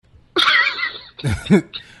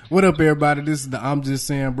What up, everybody? This is the I'm Just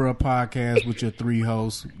Saying Bruh podcast with your three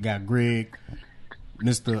hosts. Got Greg,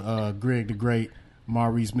 Mr. Greg the Great,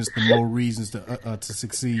 Maurice, Mr. More Reasons to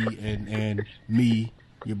Succeed, and me,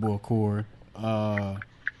 your boy Corey. I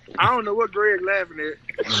don't know what Greg laughing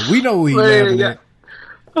at. We know who he laughing at.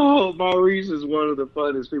 Oh, Maurice is one of the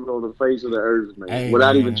funniest people on the face of the earth, man. Hey,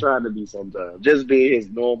 without man. even trying to be sometimes. Just being his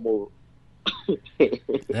normal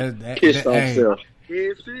pissed off self.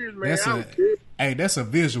 Yeah, serious, man. I don't care. Hey, that's a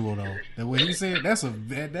visual though. The way he said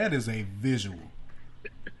that is a visual.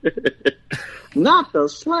 Not the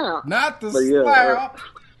slap. Not the But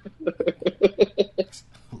slap.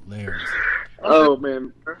 Hilarious. Oh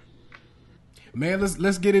man. Man,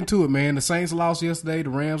 let's get into it, man. The Saints lost yesterday. The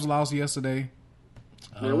Rams lost yesterday.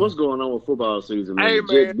 Man, what's going on with football season, man? Hey, The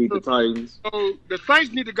Jets man, beat the Titans. So the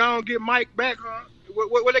Saints need to go and get Mike back, huh?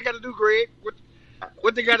 What they got to do, Greg?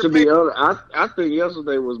 What they got To to be pay? honest, I think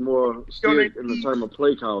yesterday was more still in the term of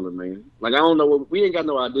play calling, man. Like, I don't know. We ain't got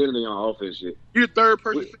no identity on offense yet. You the third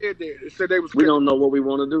person said that. They said they was. We don't know what we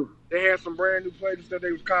want to do. They had some brand new plays that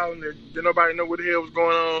they was calling that nobody know what the hell was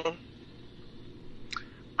going on.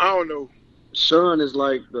 I don't know. Sean is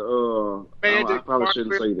like the Man, I probably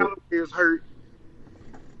shouldn't say that. Is hurt.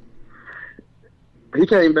 He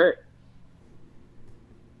came back,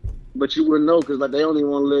 but you wouldn't know because like they only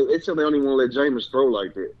want to let. They said they only want to let Jameis throw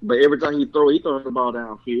like that. But every time he throws the ball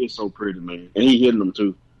downfield. It's so pretty, man, and he hitting them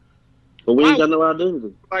too. But we ain't got no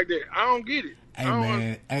identity. Like that, I don't get it. Hey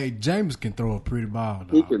man, hey James can throw a pretty ball.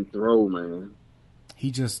 Dog. He can throw, man.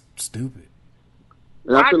 He just stupid.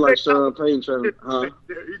 And I feel like Sean Payton trying to,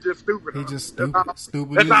 He's just stupid. He just stupid. He's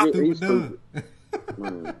stupid.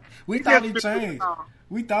 We thought he changed.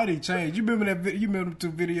 We thought he changed. You remember that? You remember the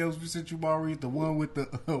two videos we sent you, Maurice? The one with the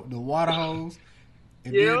water hose.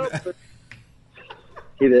 And Yeah.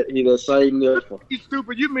 He the same nipple. He's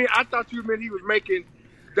stupid. I thought you meant he was making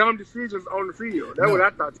dumb decisions on the field. That's what I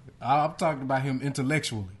thought. I'm talking about him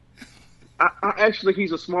intellectually. I actually,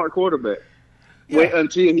 he's a smart quarterback. Yeah. Wait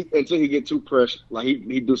until he get too pressured. Like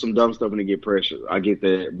he do some dumb stuff and he get pressured. I get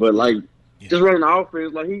that, but like just running the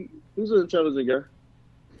offense, like he's an intelligent guy.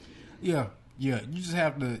 Yeah. You just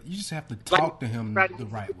have to talk to him the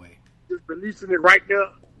right way. Just releasing it right there.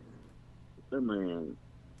 That man.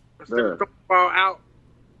 Instead of throwing the ball out,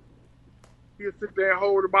 he'll sit there and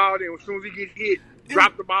hold the ball. Then as soon as he gets hit,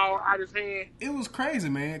 drop the ball out his hand. It was crazy,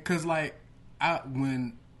 man. Cause like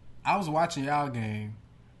when I was watching y'all game,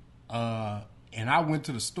 and I went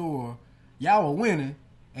to the store, y'all were winning,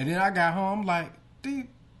 and then I got home. I'm like, dude,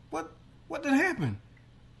 what did happen?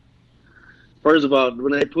 First of all,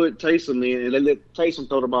 when they put Taysom in and they let Taysom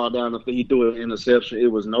throw the ball down after he threw an interception, it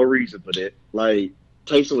was no reason for that. Like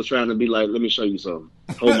Taysom was trying to be like, "Let me show you something.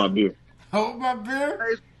 Hold my beer." Hold my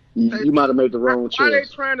beer. You might have made the wrong choice. Why they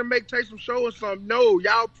trying to make Taysom show us something? No,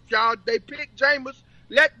 y'all, they picked Jameis.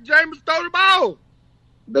 Let Jameis throw the ball.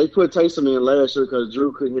 They put Taysom in last year because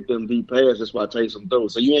Drew couldn't hit them deep passes. That's why Taysom threw.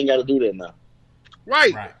 So you ain't got to do that now.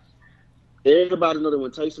 Right. Everybody know that when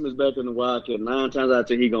Taysom is back in the Wildcat, 9 times out of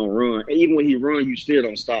 10 he gonna run. And even when he run, you still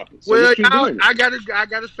don't stop it. So Well, keep doing it. I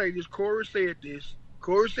gotta say this. Corey said this.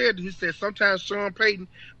 He said sometimes Sean Payton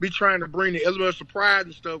be trying to bring the element of surprise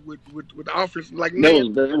and stuff with the offense. Like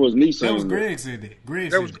that was me saying that was Greg said that.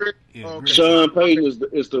 That was Greg. Yeah, Okay. Greg. Sean Payton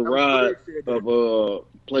is the ride Greg of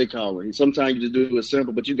play calling. Sometimes you just do it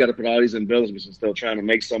simple, but you got to put all these embellishments and stuff trying to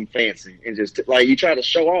make something fancy and just like you try to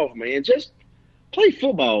show off, man. Just play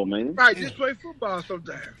football, man. Right, just play football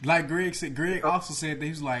sometimes. Like Greg said, Greg also said that he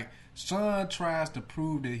was like, Sean tries to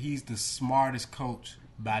prove that he's the smartest coach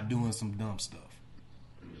by doing some dumb stuff.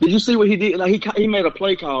 Did you see what he did? Like he made a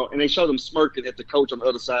play call and they showed him smirking at the coach on the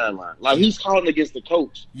other sideline. Like he's calling against the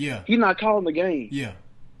coach. Yeah, he's not calling the game. Yeah,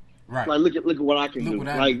 right. Like look at what I can do.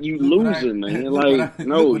 Like you losing, man. Like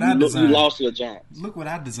no, you lost to the Giants. Look what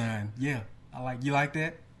I designed. Yeah, you like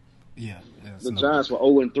that. Yeah, the Giants were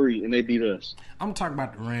 0-3 and they beat us. I'm talking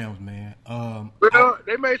about the Rams, man.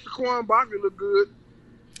 They made Saquon Barkley look good.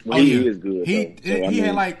 Well, he is good. He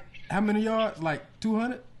had like how many yards? Like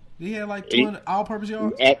 200. He had like 200 all-purpose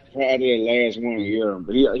yards. Probably the last one, yeah.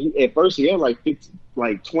 But he at first he had like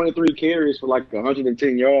 23 carries for like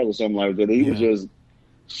 110 yards or something like that. He was just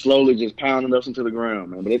slowly just pounding us into the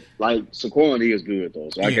ground, man. But Saquon, he is good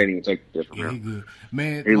though, so I can't even take that from him. He good,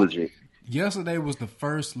 man. He legit. Yesterday was the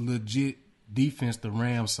first legit defense the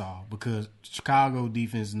Rams saw because Chicago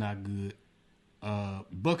defense is not good.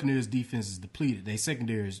 Buccaneers defense is depleted. Their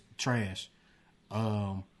secondary is trash.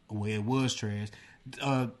 Well, it was trash.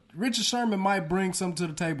 Richard Sherman might bring something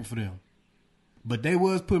to the table for them, but they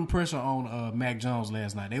was putting pressure on Mac Jones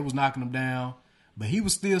last night. They was knocking him down, but he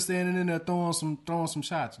was still standing in there throwing some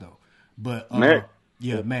shots though. But Mac?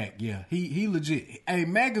 yeah, Mac, yeah. He legit. Hey,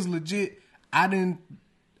 Mac is legit. I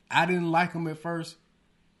didn't like him at first.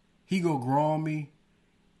 He go grow on me.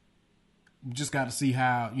 Just got to see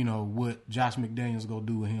how, what Josh McDaniels gonna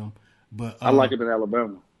do with him. But I like him in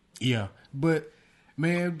Alabama. Yeah. But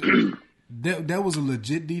man, that was a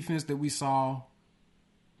legit defense that we saw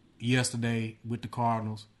yesterday with the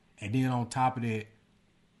Cardinals. And then on top of that,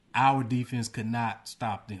 our defense could not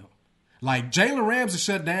stop them. Like, Jalen Ramsey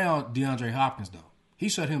shut down DeAndre Hopkins, though. He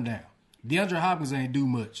shut him down. DeAndre Hopkins ain't do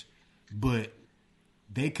much, but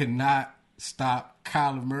they could not stop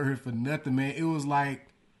Kyler Murray for nothing, man. It was like...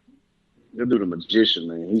 That dude a magician,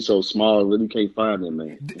 man. He's so small that you can't find him,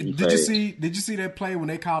 man. Did you see that play when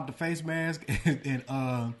they called the face mask and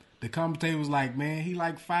the commentator was like, man, he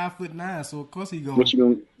like 5'9", so of course he go.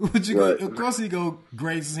 Of course he go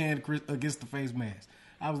graze his hand against the face mask.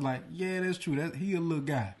 I was like, yeah, that's true. He a little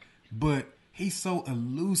guy, but he's so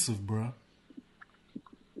elusive, bro.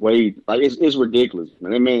 Wait, like it's ridiculous,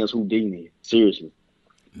 man. That man is Houdini. Seriously,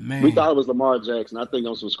 man. We thought it was Lamar Jackson. I think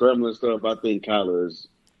on some scrambling stuff, I think Kyler is.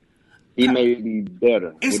 He may be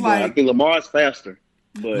better. It's like I think Lamar's faster.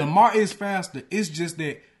 But Lamar is faster. It's just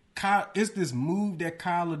that it's this move that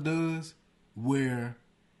Kyler does where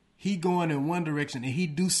he going in one direction and he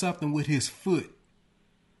do something with his foot.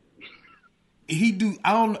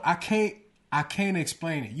 I can't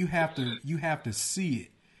explain it. You have to see it.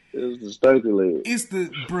 It's the stanky leg. It's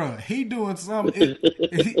he doing something.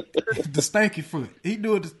 The stanky foot. He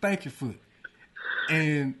doing the stanky foot.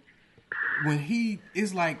 And when he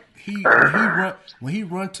run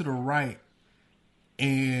to the right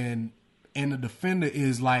and the defender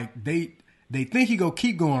is like they think he gonna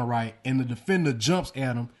keep going right and the defender jumps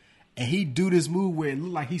at him and he do this move where it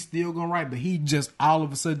look like he's still going right, but he just all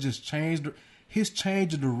of a sudden just changed. His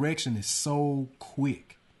change of direction is so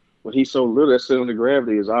quick. But he's so little, that center of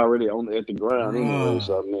gravity is already at the ground anyway.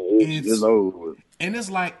 So I mean, it's over. And it's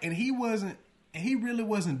like, and he really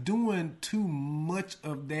wasn't doing too much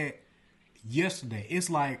of that yesterday. It's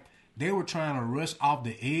like they were trying to rush off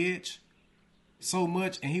the edge so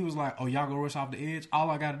much, and he was like, "Oh, y'all gonna rush off the edge? All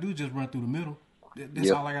I gotta do is just run through the middle. That's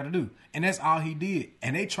all I gotta do." And that's all he did.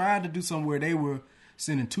 And they tried to do something where they were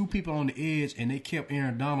sending two people on the edge, and they kept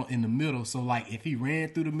Aaron Donald in the middle. So, like, if he ran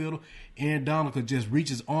through the middle, Aaron Donald could just reach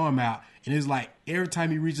his arm out. And it's like every time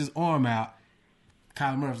he reaches his arm out,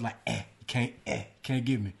 Kyler Murray's like, can't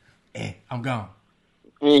get me. I'm gone.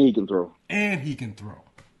 And he can throw.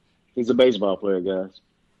 He's a baseball player, guys.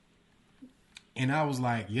 And I was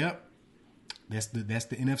like, yep, that's the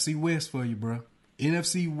NFC West for you, bro.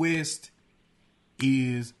 NFC West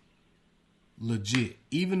is legit.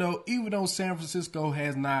 Even though San Francisco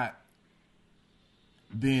has not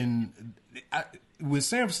been with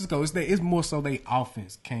San Francisco, it's more so they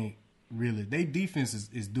offense can't really. Their defense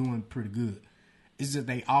is doing pretty good. It's just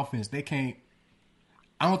they offense they can't.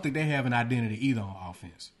 I don't think they have an identity either on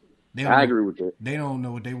offense. I agree with that. They don't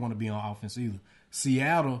know what they want to be on offense either.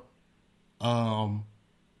 Seattle, their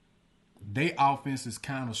offense is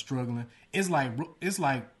kind of struggling. It's like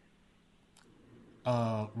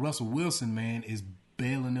Russell Wilson, man, is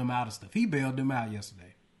bailing them out of stuff. He bailed them out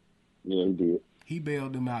yesterday. Yeah, he did. He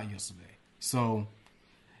bailed them out yesterday. So,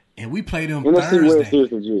 and we played them NFC West Thursday.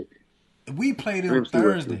 is legit. We played them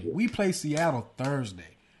Thursday. We play Seattle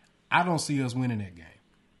Thursday. I don't see us winning that game.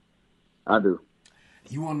 I do.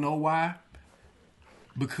 You want to know why?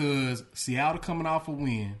 Because Seattle coming off a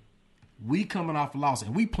win, we coming off a loss,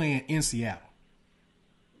 and we playing in Seattle.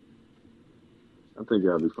 I think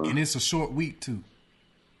y'all be fine. And it's a short week too.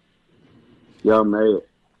 Y'all mad.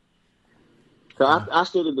 I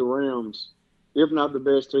stated the Rams, if not the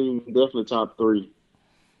best team, definitely top 3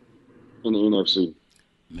 in the NFC.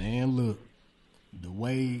 Man, look, the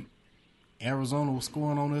way Arizona was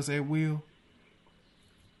scoring on us at will,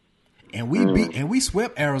 and we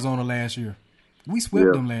swept Arizona last year. We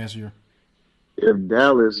swept them last year. If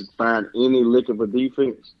Dallas find any lick of a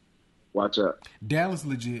defense, watch out. Dallas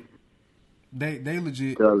legit. They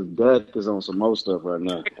legit. Because Dak is on some more stuff right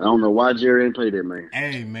now. I don't know why Jerry ain't played that man.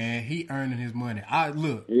 Hey man, he earning his money. Yeah,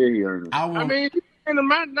 he earning it. I mean, in the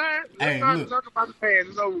month now. Let's not talk about the past.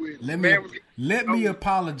 It's over with. Let me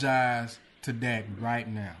apologize to Dak right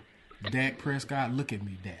now. Dak Prescott, look at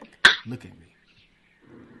me, Dak. Look at me.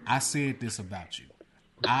 I said this about you.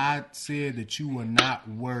 I said that you were not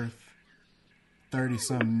worth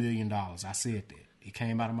 $30-something million. I said that. It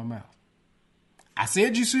came out of my mouth. I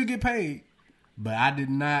said you should get paid, but I did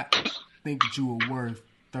not think that you were worth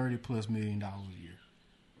 $30+ million a year.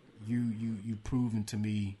 You proven to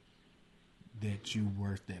me that you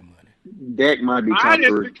worth that money. Dak might be top 3. I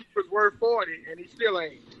didn't think he was worth 40, and he still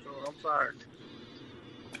ain't. So I'm sorry.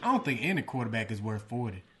 I don't think any quarterback is worth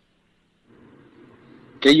 40.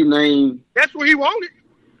 Can you name? That's what he wanted.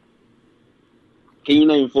 Can you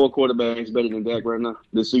name 4 quarterbacks better than Dak right now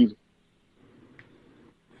this season?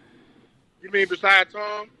 You mean besides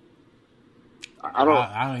Tom? I don't.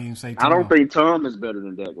 I don't even say Tom. I don't think Tom is better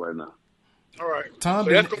than Dak right now. All right. Tom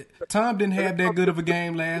So didn't have that good of a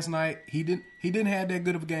game last night. He didn't have that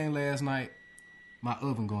good of a game last night. My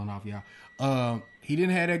oven going off, y'all. He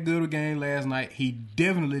didn't have that good of a game last night. He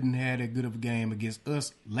definitely didn't have that good of a game against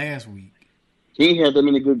us last week. He ain't had that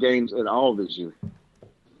many good games at all this year.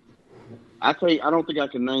 I don't think I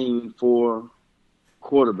can name 4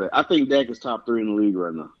 quarterbacks. I think Dak is top 3 in the league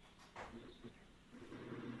right now.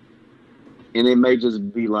 And it may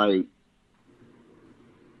just be like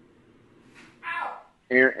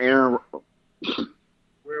Aaron. Well,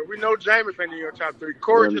 we know Jameis ain't in your top 3.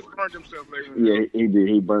 Corey just burned himself later. Yeah, he did.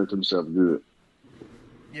 He burnt himself good.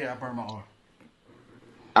 Yeah, I burned my arm.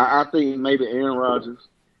 I think maybe Aaron Rodgers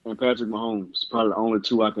and Patrick Mahomes probably the only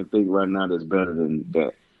 2 I can think right now that's better than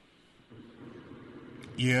that.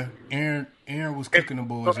 Yeah, Aaron was cooking the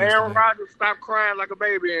boys. So Aaron Rodgers stopped crying like a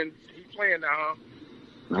baby and he's playing now, huh?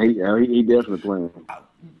 He definitely playing.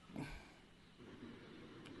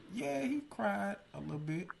 Yeah, he cried a little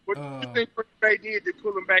bit. What do you think they did to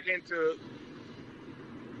pull him back into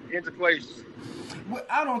place? Well,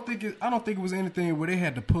 I don't think it was anything where they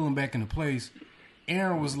had to pull him back into place.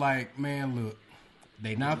 Aaron was like, "Man, look,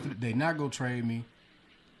 they not gonna trade me.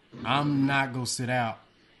 I'm not gonna sit out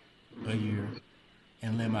a year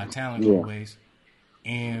and let my talent go waste."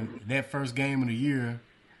 And that first game of the year,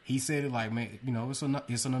 he said it like, "Man, you know, it's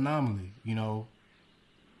an anomaly. You know,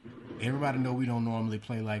 everybody know we don't normally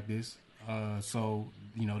play like this. So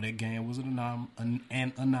you know that game was an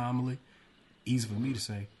anomaly. Easy for me to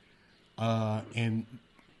say, and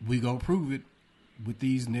we go prove it with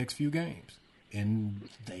these next few games, and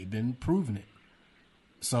they've been proving it.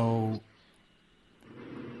 So."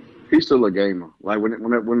 He's still a gamer. Like when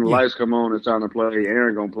the lights come on, it's time to play.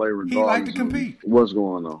 Aaron gonna play regardless. He like to compete. What's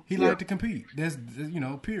going on? He like to compete. That's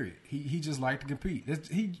period. He just like to compete.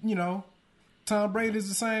 Tom Brady is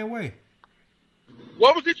the same way.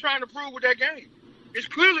 What was he trying to prove with that game? It's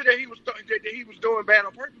clearly that he was doing bad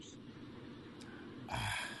on purpose.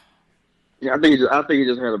 Yeah, I think he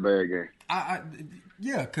just had a bad game.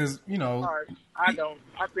 Yeah, because you know. All right. I don't.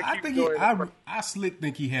 I slick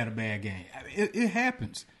think he had a bad game. It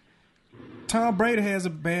happens. Tom Brady has a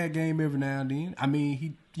bad game every now and then. I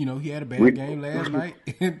mean, he had a bad game last night.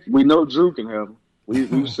 We know Drew can have them.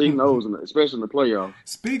 We've seen those, especially in the playoffs.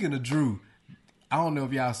 Speaking of Drew, I don't know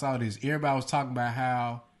if y'all saw this. Everybody was talking about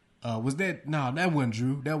how that wasn't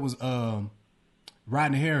Drew. That was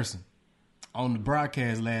Rodney Harrison on the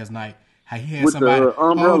broadcast last night. How he had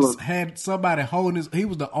somebody holding his. He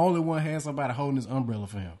was the only one had somebody holding his umbrella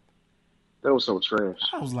for him. That was so trash.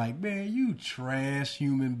 I was like, man, you trash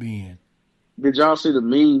human being. Did y'all see the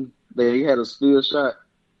meme that he had a steal shot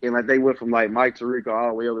and like they went from like Mike Tirico all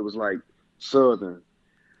the way up? It was like Southern,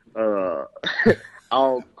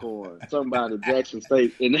 Alcorn, somebody Jackson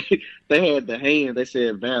State, and they had the hand. They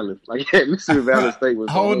said Valley, like Mississippi Valley State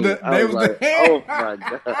was holding. Oh my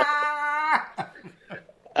god.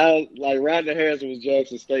 Like Rodney Harrison was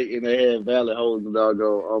Jackson State, and they had Valley holding the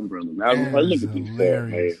doggone umbrella. I was like, look at these fat,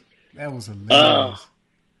 man. That was hilarious.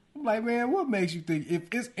 I'm like, man, what makes you think if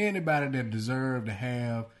it's anybody that deserved to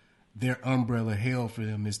have their umbrella held for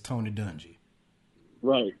them is Tony Dungy?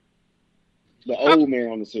 Right. The old man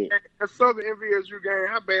on the set. That Southern MVSU game,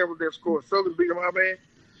 how bad was that score? Southern beat them how bad?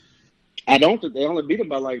 I don't think they only beat them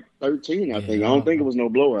by like 13, I think. I don't think it was no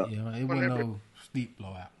blowout. Yeah, it wasn't no steep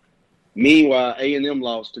blowout. Meanwhile, A&M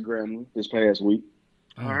lost to Grambling this past week.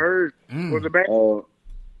 I heard. Was it bad?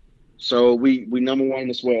 So we number 1 in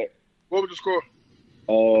the SWAC. What was the score?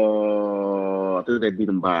 I think they beat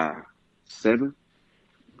them by 7.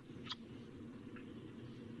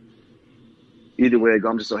 Either way,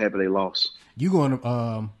 I'm just so happy they lost. You going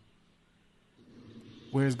to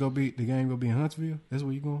where's gonna be the game? Gonna be in Huntsville? That's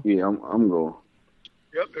where you going? Yeah, I'm going.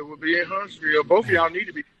 Yep, it will be in Huntsville. Both of y'all need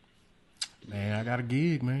to be. Man, I got a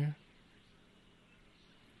gig, man.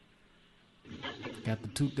 Got to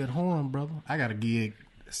toot that horn, brother. I got a gig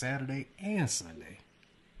Saturday and Sunday.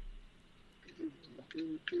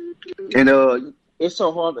 And it's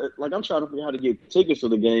so hard. Like I'm trying to figure out how to get tickets to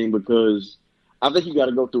the game because I think you got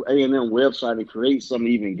to go through A&M website and create something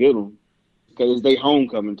to even get them because it's their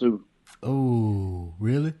homecoming too. Oh,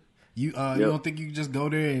 really? You don't think you can just go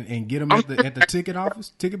there and get them at the ticket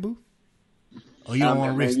office, ticket booth? Or you don't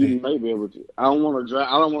want to risk that? You may be able to. I don't want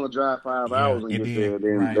to drive 5 hours and get there.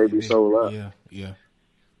 Then they be sold out. Yeah.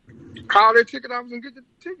 Call their ticket office and get the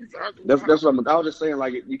tickets. That's what I was just saying.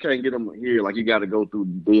 Like you can't get them here. Like you got to go through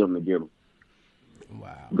them to get them.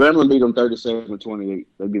 Wow. Grambling beat them 37-28.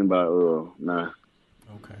 They beat them by 9.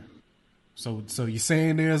 Okay. So you're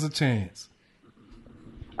saying there's a chance?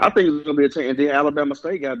 I think it's gonna be a chance. And then Alabama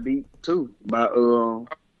State got beat too by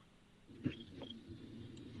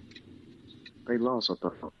they lost. I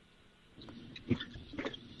thought.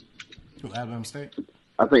 To Alabama State.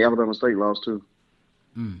 I think Alabama State lost too.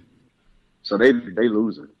 Mm. So they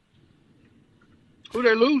losing. Who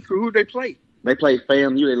they lose to? Who they play? They played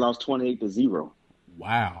FAMU. They lost 28-0.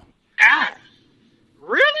 Wow. Ah,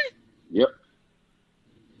 really? Yep.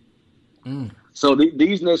 Mm. So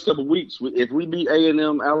these next couple of weeks, if we beat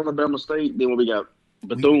A&M, Alabama State, then we got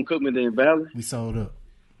Bethune-Cookman, then Valley. We sold up.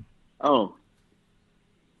 Oh.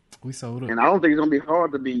 We sold up. And I don't think it's going to be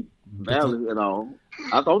hard to beat Valley at all.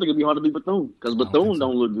 I don't think it'll be hard to beat Bethune because Bethune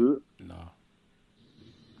don't look good. No.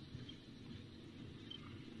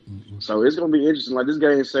 So it's going to be interesting. Like this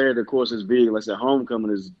game Saturday, of course, is big. Like I said,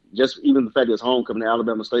 homecoming is just even the fact that it's homecoming. The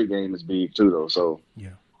Alabama State game is big too, though. So yeah,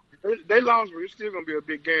 they lost, but it's still going to be a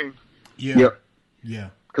big game. yeah, yep. Yeah.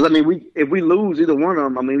 Because I mean, if we lose either one of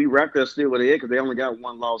them, I mean, we wrap that still with it because they only got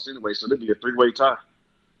one loss anyway. So it'll be a 3-way tie.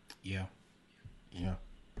 Yeah, yeah.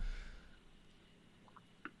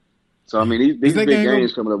 So I mean, these big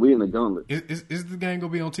games coming up, we in the gauntlet. Is the game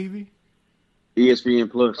gonna be on TV? ESPN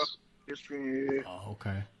Plus. Oh,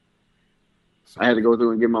 okay. So, I had to go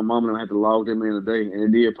through and get my mom and I had to log them in today, and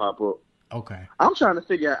it did pop up. Okay. I'm trying to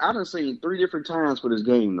figure out. I done seen 3 different times for this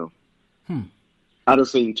game though. I done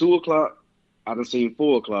seen 2 o'clock. I done seen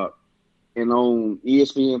 4 o'clock, and on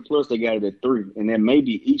ESPN Plus they got it at 3, and then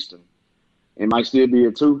maybe Eastern. It might still be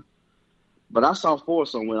at 2, but I saw 4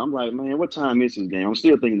 somewhere. I'm like, man, what time is this game? I'm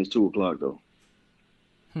still thinking it's 2 o'clock though.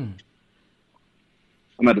 I'm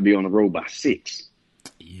about to be on the road by 6.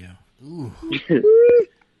 Yeah. Ooh.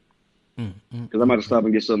 Because I might have stopped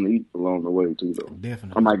and get something to eat along the way too, though.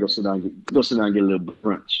 Definitely. I might go sit down and get a little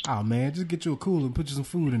brunch. Oh man, just get you a cooler and put you some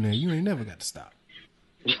food in there. You ain't never got to stop.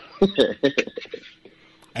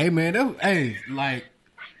 Hey man,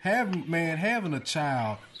 having a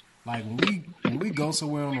child, like when we go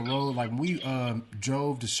somewhere on the road, like when we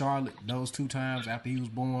drove to Charlotte those 2 times after he was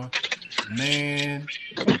born, man,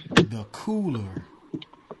 the cooler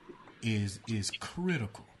is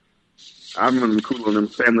critical. I remember the cooler on them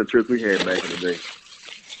family trips we had back in the day.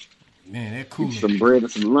 Man, that cooler. Some bread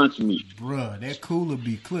and some lunch meat. Bruh, that cooler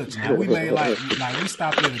be clutch. Now, we made like we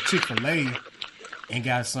stopped at a Chick-fil-A and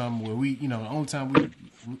got some where we, the only time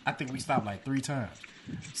I think we stopped like 3 times.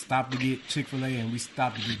 Stopped to get Chick-fil-A and we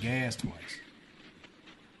stopped to get gas twice.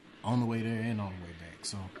 On the way there and on the way back.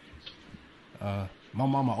 So, my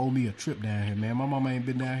mama owe me a trip down here, man. My mama ain't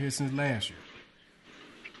been down here since last year.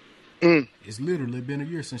 It's literally been a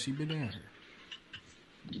year since she been down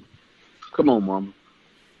here. Come on, mama.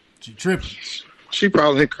 She tripping. She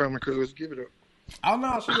probably ain't coming, cuz. Give it up. Oh,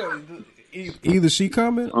 no. She either she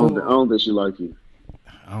coming I don't think she like you.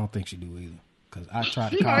 I don't think she do either. Because I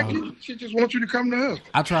tried to call her. She just wants you to come to her.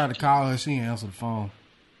 I tried to call her. She didn't answer the phone.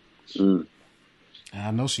 And I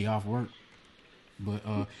know she off work. But,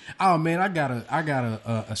 oh, man, I got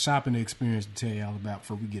a shopping experience to tell y'all about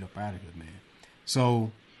before we get up out of here, man.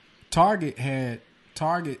 So, Target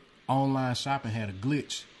online shopping had a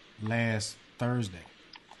glitch last Thursday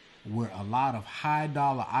where a lot of high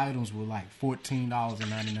dollar items were like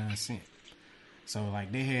 $14.99. So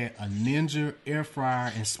like they had a Ninja air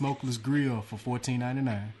fryer and smokeless grill for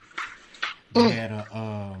 $14.99. They had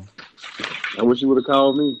a I wish you would have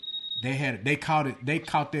called me. They caught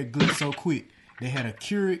that glitch so quick. They had a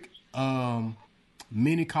Keurig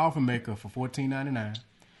mini coffee maker for $14.99.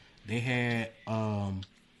 They had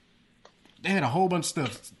a whole bunch of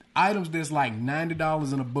stuff. Items that's like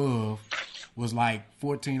 $90 and above was like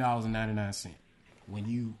 $14.99 when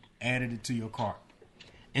you added it to your cart.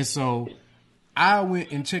 And so I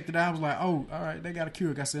went and checked it out. I was like, oh, all right, they got a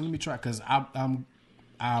Keurig. I said, let me try, because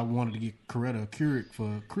I wanted to get Coretta a Keurig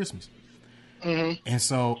for Christmas. And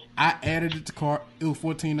so I added it to cart. It was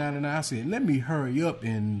 $14.99. I said, let me hurry up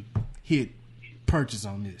and hit purchase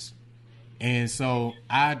on this. And so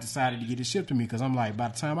I decided to get it shipped to me because I'm like, by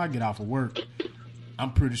the time I get off of work,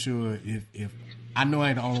 I'm pretty sure if I know I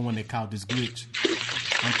ain't the only one that caught this glitch.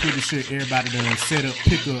 I'm pretty sure everybody done set up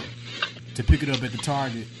pick it up at the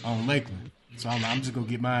Target on Lakeland. So I'm like, I'm just gonna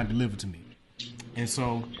get mine delivered to me. And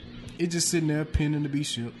so it's just sitting there pending to be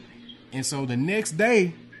shipped. And so the next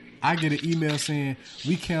day, I get an email saying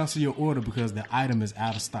we cancel your order because the item is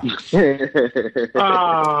out of stock.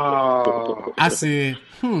 I said,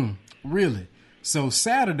 really? So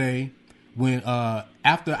Saturday, when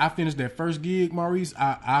after I finished that first gig, Maurice,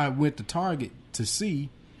 I went to Target to see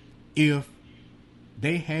if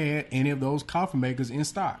they had any of those coffee makers in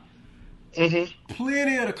stock. Mm-hmm.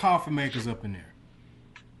 Plenty of the coffee makers up in there.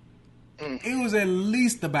 It was at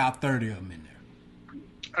least about 30 of them in there.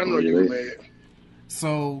 I know you were mad.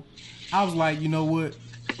 So I was like, you know what?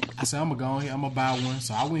 I said, I'm going to go ahead, I'm going to buy one.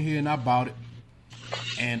 So I went here and I bought it.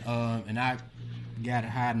 And I got it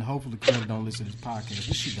hiding. Hopefully Claire don't listen to this podcast.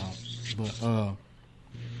 But she don't. But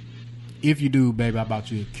if you do, baby, I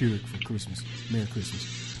bought you a Keurig for Christmas. Merry Christmas.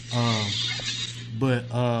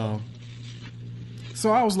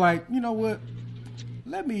 So I was like, you know what?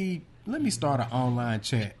 Let me start an online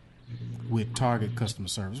chat with Target customer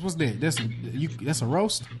service. What's that? That's a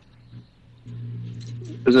roast?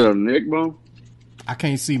 Is it a neck bone? I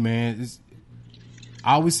can't see, man.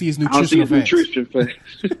 I always see his nutritional facts. Nutrition facts.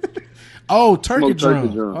 Oh, turkey drum.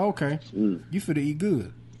 Turkey drum. Okay. You finna eat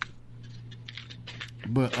good.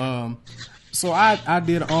 But so I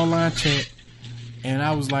did an online chat and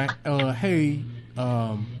I was like, hey,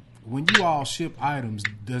 when you all ship items,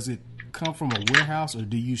 does it come from a warehouse or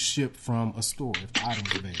do you ship from a store if the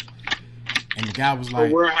item's available? And the guy was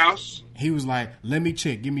like, a warehouse. He was like, let me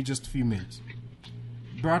check. Give me just a few minutes.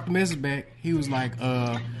 Brought the message back. He was like,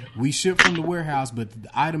 we ship from the warehouse, but the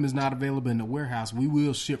item is not available in the warehouse. We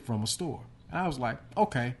will ship from a store. And I was like,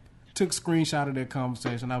 okay. Took a screenshot of that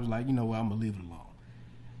conversation. I was like, you know what? I'm going to leave it alone.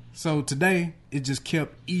 So today, it just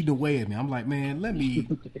kept eating away at me. I'm like, man, let me.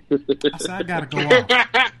 I said, I got to go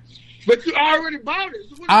off. But you already bought it.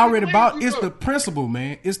 So I already bought it. It's the principle,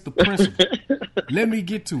 man. It's the principle. Let me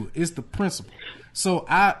get to it. It's the principle. So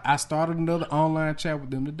I started another online chat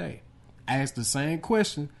with them today. I asked the same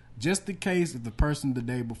question just in case if the person the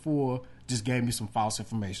day before just gave me some false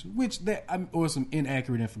information, or some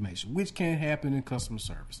inaccurate information, which can happen in customer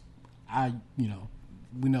service.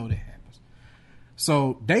 We know that happens.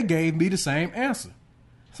 So they gave me the same answer.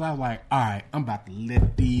 So I was like, all right, I'm about to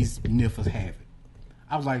let these niffers have it.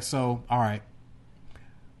 I was like, so, all right,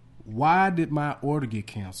 why did my order get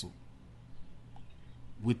canceled?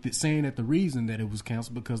 With it saying that the reason that it was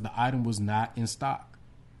canceled because the item was not in stock.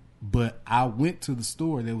 But I went to the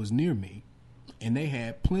store that was near me, and they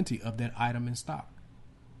had plenty of that item in stock.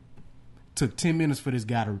 Took 10 minutes for this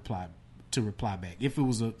guy to reply back. If it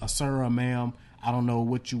was a sir or a ma'am, I don't know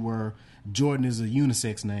what you were. Jordan is a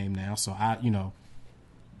unisex name now, so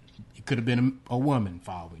it could have been a woman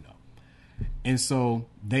for all we know. And so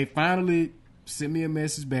they finally sent me a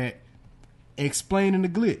message back explaining the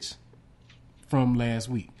glitch from last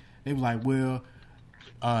week. They were like, well,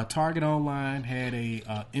 Target Online had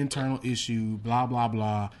a internal issue, blah, blah,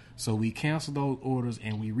 blah. So we canceled those orders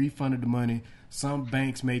and we refunded the money. Some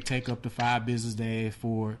banks may take up to 5 business days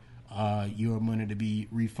for your money to be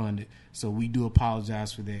refunded. So we do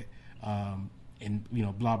apologize for that. And,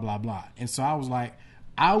 blah, blah, blah. And so I was like,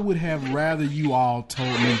 I would have rather you all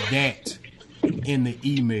told me that in the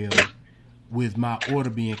email with my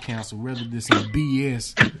order being canceled rather than some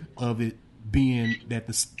BS of it being that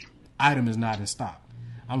the item is not in stock.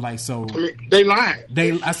 I'm like, so they lied.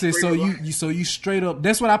 I said, so you straight up.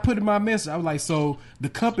 That's what I put in my message. I was like, so the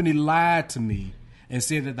company lied to me and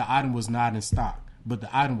said that the item was not in stock, but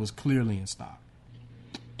the item was clearly in stock.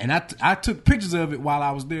 And I took pictures of it while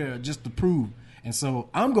I was there just to prove. And so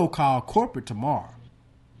I'm gonna call corporate tomorrow.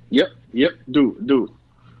 Yep. Do.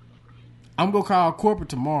 I'm gonna call corporate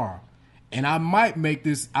tomorrow, and I might make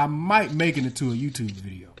it into a YouTube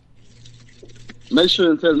video. Make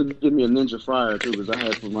sure and tell them to give me a Ninja Fryer too, because I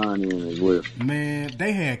had for mine in as well. Man,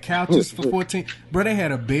 they had couches for $14. Bro, they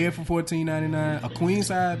had a bed for $14.99, a queen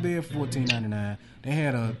size bed for $14.99. They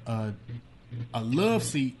had a love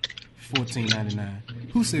seat for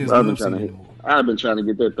 $14.99. Who says love seat anymore? I've been trying to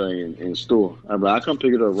get that thing in store. I come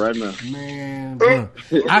pick it up right now. Man, bro,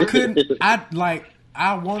 I couldn't.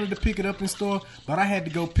 I wanted to pick it up in store, but I had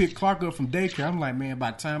to go pick Clark up from daycare. I'm like, man,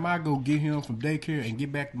 by the time I go get him from daycare and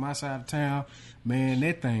get back to my side of town, man,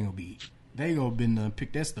 that thing will be. They gonna been done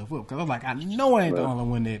pick that stuff up because I was like, I know I ain't the only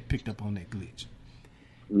one that picked up on that glitch.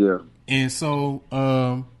 Yeah. And so,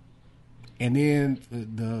 and then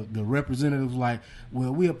the representative was like,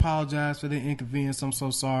 well, we apologize for the inconvenience. I'm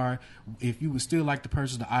so sorry. If you would still like to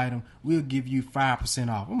purchase the item, we'll give you 5%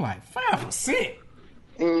 off. I'm like, 5%?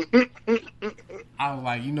 I was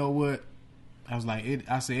like, you know what? I was like,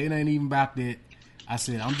 I said, it ain't even about that. I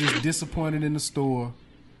said, I'm just disappointed in the store.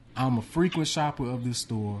 I'm a frequent shopper of this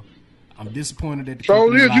store. I'm disappointed that the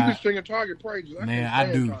company lied. You can sing a Target praises. Man,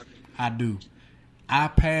 I do. I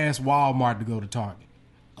pass Walmart to go to Target.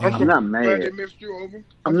 I'm not mad. Glad they messed you over.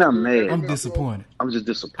 I'm not mad. I'm disappointed. I'm just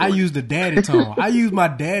disappointed. I use the daddy tone. I use my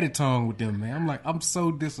daddy tone with them, man. I'm like, I'm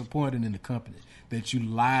so disappointed in the company that you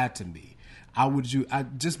lied to me. I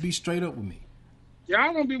just be straight up with me.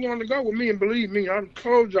 Y'all don't be wanting to go with me, and believe me, I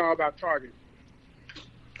told y'all about Target.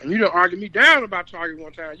 And you done argued me down about Target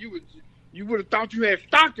one time. You would have thought you had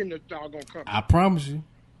stock in the doggone company. I promise you.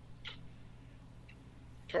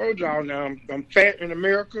 Told y'all now, I'm fat in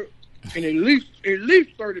America in at least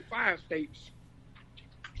 35 states.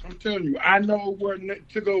 I'm telling you, I know where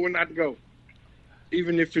to go and not to go,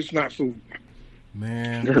 even if it's not food.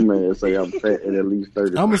 Man, That man say I'm fat in at least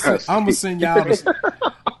 30. I'm gonna send y'all the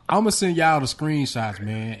screenshots,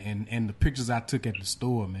 man, and the pictures I took at the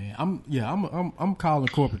store, man. I'm calling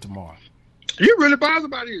corporate tomorrow. You really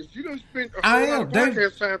bothered by this? You done spent a I whole lot am. of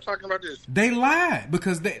podcast time talking about this. They lied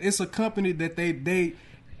because it's a company that they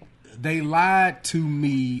lied to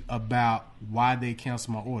me about why they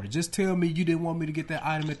canceled my order. Just tell me you didn't want me to get that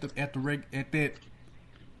item at that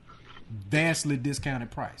vastly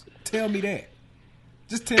discounted price. Tell me that.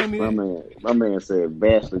 Just tell me that. My man said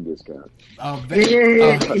vastly discounted. A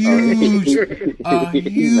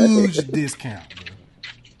huge discount, bro.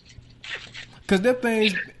 Cause them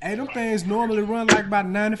things normally run like about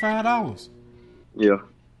 $95. Yeah.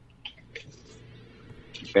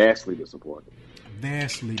 Vastly disappointed.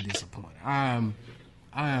 Vastly disappointed.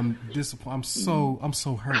 I am disappointed. I'm so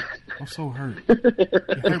hurt. I'm so hurt. You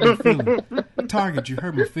hurt my feelings. Target, you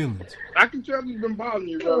hurt my feelings. I can tell it's been bothering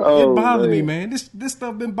you, bro. Oh, It bothered me, man. man. This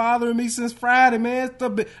stuff been bothering me since Friday, man.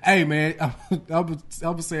 Hey, man,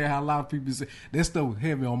 I'm saying how a lot of people say that stuff was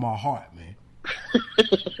heavy on my heart, man.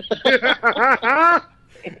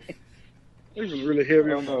 This was really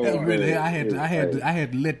heavy on That was really, man. I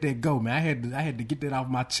had to let that go, man. I had to get that off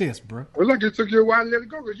my chest, bro. Well, look, it took you a while to let it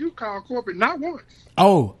go because you called corporate not once.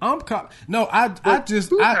 Oh, I just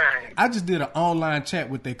did an online chat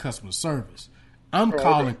with their customer service. I'm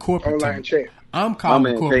calling corporate online tomorrow. chat. I'm My calling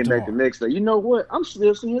man corporate came back the tomorrow. next day. You know what? I'm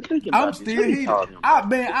still sitting here thinking about I'm this. still What you here. talking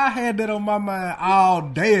about? I had that on my mind all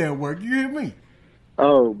day at work. You hear me?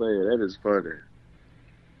 Oh, man, that is funny.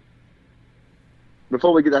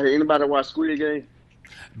 Before we get out here, anybody watch Squid Game?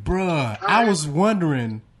 Bruh, I was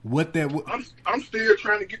wondering what that was. I'm still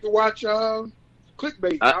trying to get to watch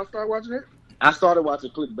Clickbait. I'll start watching it. I started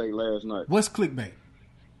watching Clickbait last night. What's clickbait?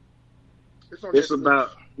 It's on It's Netflix.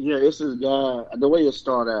 about, it's this guy. The way it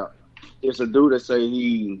started out, it's a dude that say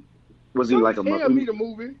he like a Tell me the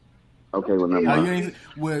movie. Okay, well, never Oh, Oh, mind. you ain't,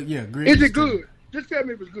 well, yeah, great. Is it good? Just tell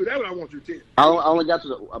me if it's good. That's what I want you to tell. I only got to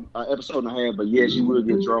the episode and a half, but yes, you will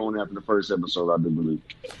get drawn after the first episode, I do believe.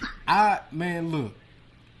 Look,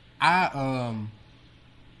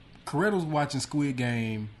 Coretta was watching Squid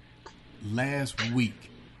Game last week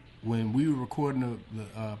when we were recording the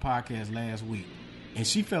podcast last week, and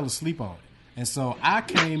she fell asleep on it. And so I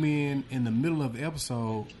came in the middle of the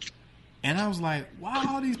episode, and I was like, why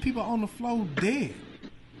are all these people on the floor dead?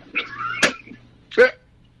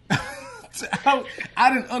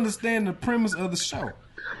 I didn't understand the premise of the show.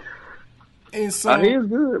 And so He is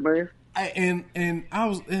good, man.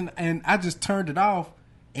 I just turned it off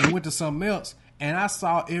and went to something else, and I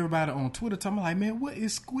saw everybody on Twitter talking like, man, what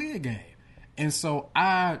is Squid Game? And so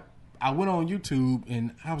I went on YouTube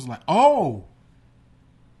and I was like, oh,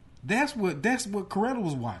 that's what Coretta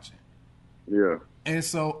was watching. Yeah. And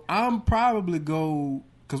so I'm probably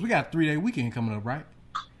because we got a 3-day weekend coming up, right?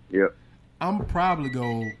 Yep. I'm probably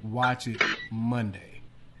go watch it Monday.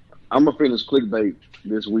 I'm gonna finish Clickbait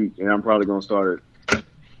this week, and I'm probably gonna start it.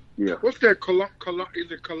 Yeah. What's that?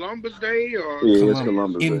 Is it Columbus Day or Yeah, it's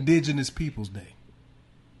Columbus Day. Indigenous Peoples Day.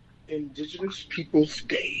 Indigenous Peoples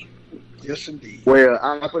Day? Yes, indeed. Well,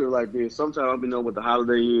 I put it like this. Sometimes I don't know what the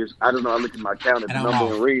holiday is. I don't know. I look at my calendar, the And I'm number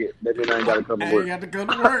off. in red. That means I ain't got to come to I ain't work. got to go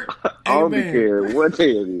to work. I don't be Amen. caring what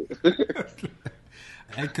day it is.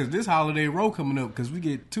 Because this holiday row coming up, because we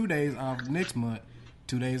get 2 days off next month,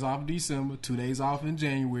 2 days off in December, 2 days off in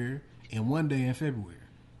January, and 1 day in February.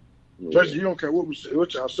 Just, you don't care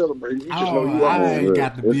what y'all celebrating. You just Oh, know you I are. ain't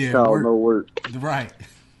got to be It's at called work. no work. Right.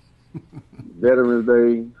 Veterans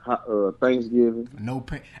Day, Thanksgiving. No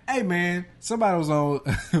pay. Hey, man, somebody was on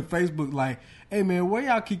Facebook like, hey, man, where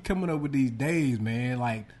y'all keep coming up with these days, man?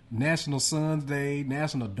 Like National Sons Day,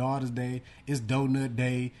 National Daughters Day, it's Donut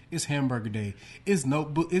Day, it's Hamburger Day, it's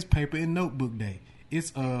Paper and Notebook Day,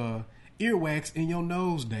 it's Earwax in Your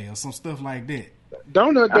Nose Day, or some stuff like that.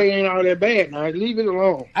 Donut Day ain't all that bad. Now leave it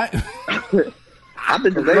alone. I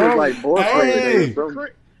think today was like boyfriend day or something.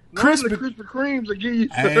 Krispy Kremes will give you.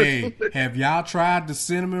 Hey, have y'all tried the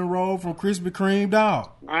cinnamon roll from Krispy Kreme, dog?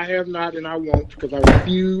 I have not, and I won't because I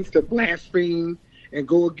refuse to blaspheme and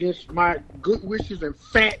go against my good wishes and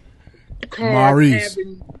fat card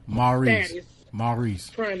having status,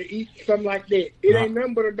 trying to eat something like that. It ain't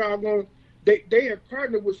nothing but a doggone. They have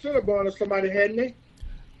partnered with Cinnabon or somebody, hadn't they?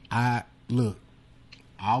 Look.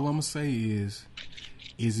 All I'm gonna say is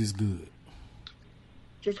it's good.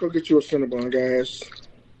 Just go get you a Cinnabon, guys.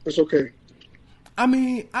 It's okay. I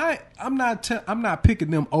mean, I'm not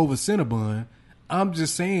picking them over Cinnabon. I'm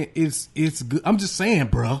just saying it's good. I'm just saying,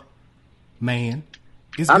 bro, man,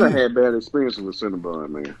 it's I good. done had bad experiences with Cinnabon,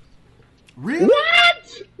 man. Really?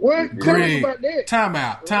 What? Greg, about that. time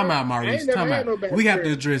out, Maurice. Time out. No we have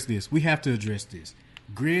to address this.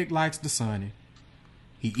 Greg likes the Sunny.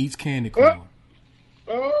 He eats candy corn.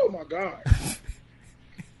 Oh my God.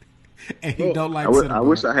 And he don't like I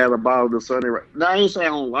wish I had a bottle of the Sunny. No, I ain't saying I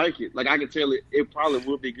don't like it. Like, I can tell it probably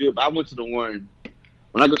would be good, but I went to the one,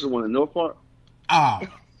 when I go to the one in North Park. Oh,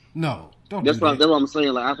 no. Don't That's do what that. I'm saying.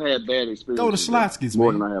 Like, I've had bad experiences. Go to Slotsky's,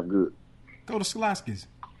 more man. than I have good. Go to Slotsky's.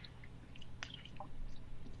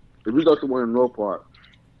 If we go to one in North Park,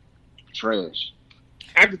 trash.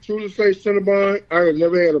 I can truly say Cinnabon, I have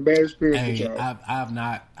never had a bad experience with Hey, y'all.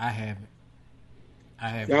 I haven't.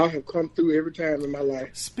 Y'all have come through every time in my life.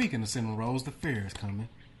 Speaking of cinnamon rolls, the fair is coming,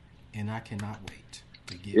 and I cannot wait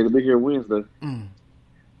to get It'll be here Wednesday. Man,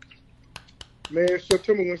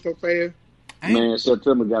 September went so fast. Man,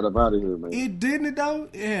 September got up out of here, man. It didn't, though.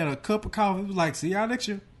 It had a cup of coffee. It was like, see y'all next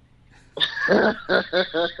year. Man,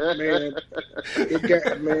 it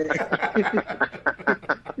got, man.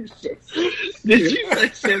 Did you say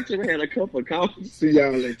September had a cup of coffee? See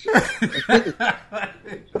y'all later.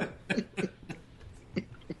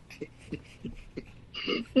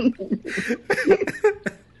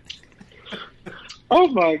 Oh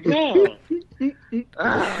my God!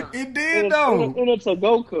 It did though. In a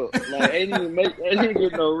to-go cup, like ain't even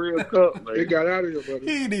get no real cup. Man. It got out of here, brother.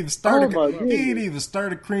 He didn't even stir Oh,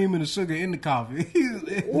 the cream and the sugar in the coffee.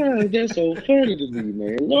 Why is that so funny to me,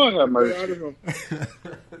 man? Lord have Get out mercy. of here.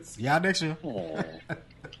 See y'all next year.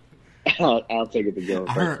 I'll take it to go.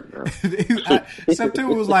 I heard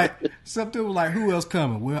September was like, who else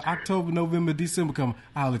coming? Well, October, November, December coming.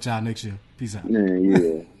 I'll let y'all next year. Peace out. Man,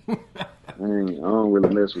 yeah. I don't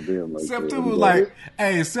really mess with them like September that. was like,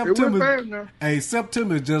 hey, It went September. fast now. Hey,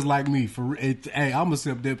 September is just like me. Hey, I'm a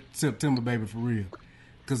September baby for real.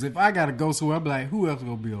 Because if I gotta go somewhere, I'm like, who else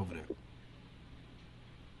gonna be over there?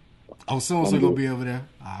 Oh, so-and-so gonna be over there.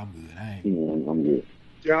 I'm good. I ain't. Yeah, I'm good.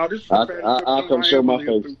 Y'all, this is I'll come show my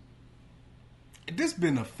face. This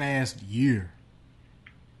been a fast year.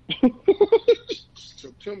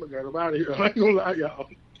 September got up out of here. I ain't gonna lie, y'all.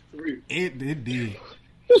 For real. It did.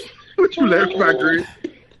 What you laughing about, Greg?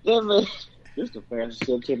 Yeah, man. This is the fastest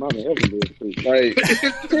September I've ever lived through. Like,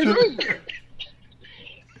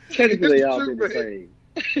 technically, they all been the same.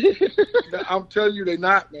 I'm telling you, they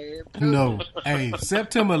not, man. No. Hey,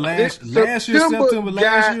 September last September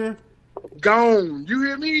year. Gone. You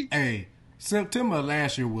hear me? Hey, September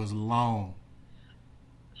last year was long.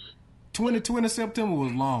 2020 September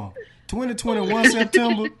was long. 2021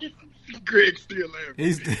 September. Greg still laughing.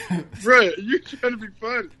 He's Bruh, you trying to be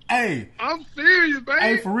funny. Hey. I'm serious, man.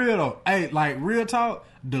 Hey, for real though. Hey, like real talk,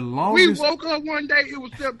 the We longest woke up one day, it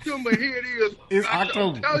was September, here it is. It's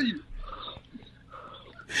October. I'll tell you.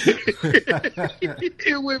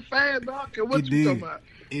 It went fast, Doc. What you talking about?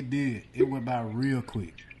 It did. It went by real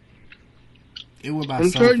quick. It went by I'm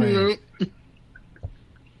so telling fast. you, man.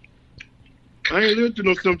 I ain't lived through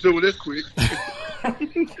no September this quick.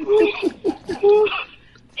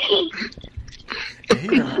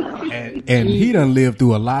 And he done lived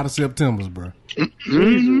through a lot of Septembers, bro.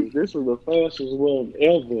 Jesus, this was the fastest one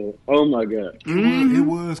ever. Oh my God. It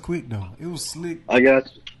was quick though. It was slick. I got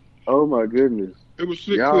you. Oh my goodness. It was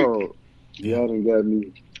slick quick. Y'all done got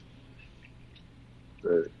me.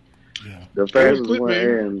 Yeah. The fastest quick, one man.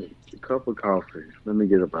 and a cup of coffee. Let me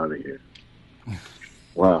get up out of here.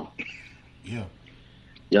 Wow. Yeah.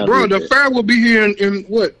 Y'all Bro, did the that. fair will be here in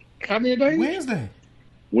what? How many days? Wednesday.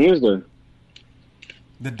 Wednesday.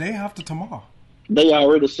 The day after tomorrow. They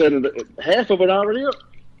already set it. Half of it already up.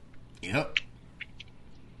 Yep.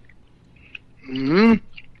 Mm-hmm.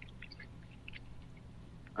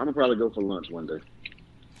 I'm gonna probably go for lunch one day.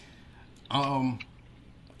 I'm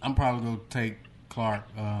probably gonna take Clark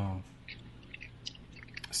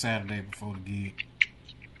Saturday before the gig.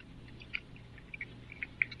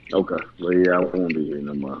 Okay. Well, yeah, I won't be here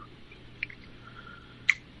no more.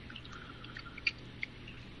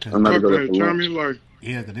 I'm not gonna go there for Tell me lunch. like,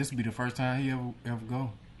 Yeah, cause this will be the first time he ever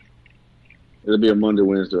go. It'll be a Monday,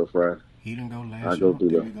 Wednesday, or Friday. He didn't go last I'll year. go through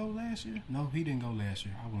Did that. he go last year? No, he didn't go last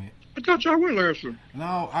year. I went. I thought y'all went last year.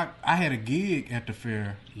 No, I had a gig at the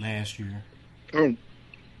fair last year.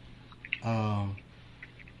 Oh.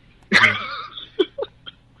 Yeah.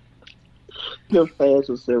 The fast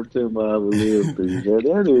of September I will live through.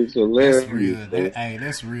 That is hilarious. That's real.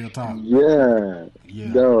 That's real talk. Yeah.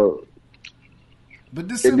 No. But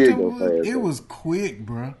this September, it was quick,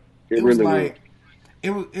 bro. It was really like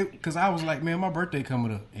because I was like, man, my birthday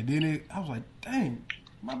coming up, and then I was like, dang,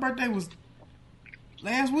 my birthday was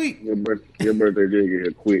last week. Your birthday did get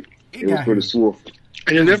here quick. It was pretty swift.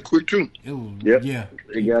 And it left quick too. It was, yep. Yeah.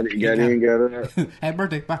 It got in, got out. Happy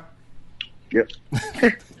birthday, bye. Yep.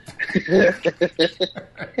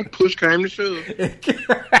 Push came to shove.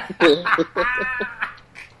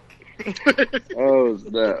 Oh,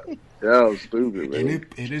 snap. That was stupid, man.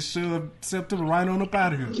 And it shoved September right on up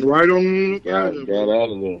out of here. Right on got out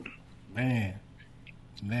of there. Man.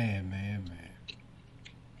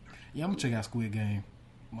 Yeah, I'm going to check out Squid Game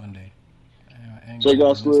Monday. Check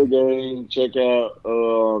out Squid Game. Check out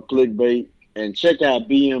Clickbait. And check out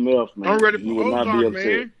BMF, man. I'm ready for you will Ozark, not be upset.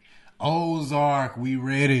 man. Ozark, we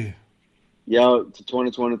ready. Y'all, to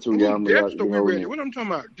 2022, y'all. Dexter, we ready. What I'm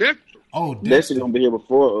talking about? Dexter. Oh, Dexter going to be here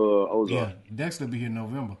before Ozark. Yeah, Dexter will be here in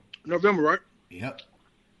November. November, right? Yep.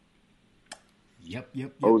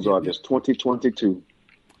 Ozark is 2022.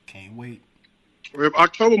 Can't wait. Well, if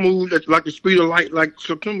October moves at like the speed of light, like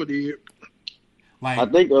September did. Like, I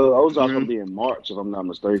think Ozark going to be in March, if I'm not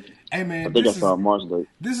mistaken. Hey, man. I think I saw a March date.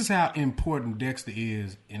 This is how important Dexter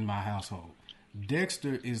is in my household.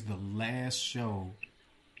 Dexter is the last show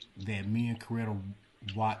that me and Coretta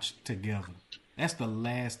watched together. That's the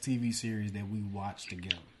last TV series that we watched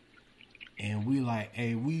together. And we like,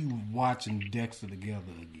 hey, we watching Dexter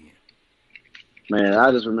together again. Man,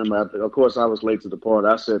 I just remember, of course, I was late to the party.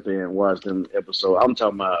 I sat there and watched them episode. I'm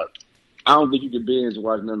talking about, I don't think you could binge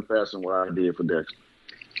watch nothing faster than what I did for Dexter.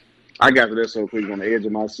 I got to that so quick on the edge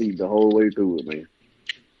of my seat the whole way through it, man.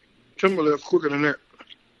 Timber left quicker than that.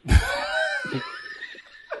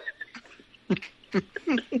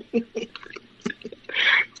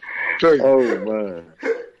 Oh, man.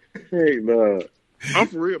 Hey, man. I'm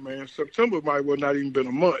for real, man. September might well not even been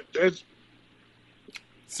a month.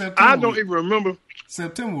 September, I don't even remember.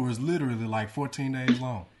 September was literally like 14 days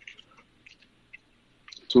long.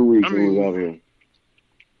 2 weeks we was out here.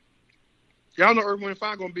 Y'all know Earth, Wind &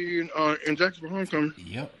 Fire gonna be in Jacksonville Homecoming.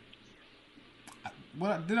 Yep.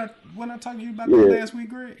 When I talk to you about that last week,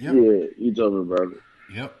 Greg? Yep. Yeah, you told me about it.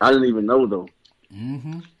 Yep. I didn't even know though.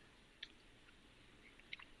 Mm-hmm.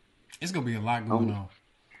 It's gonna be a lot going on.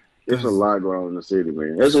 There's a lot going on in the city,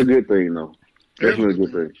 man. That's a good thing, though. Definitely a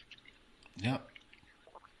good thing. Yep.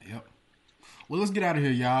 Well, let's get out of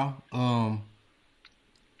here, y'all.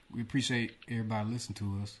 We appreciate everybody listening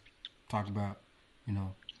to us talk about,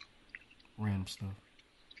 random stuff.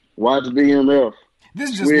 Watch BMF.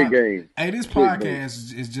 This is just Weird game. Hey, this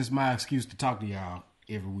podcast is just my excuse to talk to y'all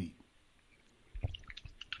every week.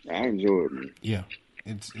 I enjoy it, man. Yeah,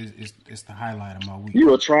 it's the highlight of my week.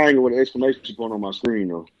 You a triangle with an exclamation point on my screen,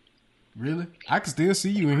 though. Really? I can still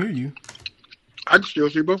see you and hear you. I can still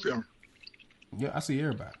see both of them. Yeah, I see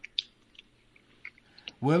everybody.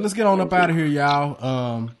 Well, let's get on up out of here,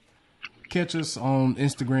 y'all. Catch us on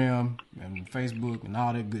Instagram and Facebook and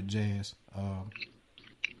all that good jazz.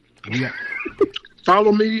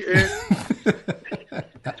 Follow me at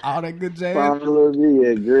all that good jazz. Follow me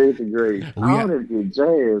at Great to Great. All that good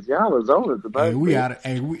jazz. Y'all was on it tonight.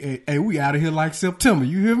 Hey, we out of here like September.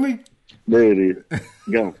 You hear me? There it is.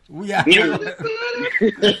 Go. We out here.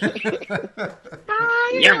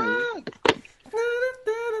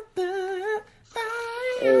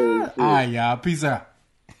 All right, y'all. Peace out.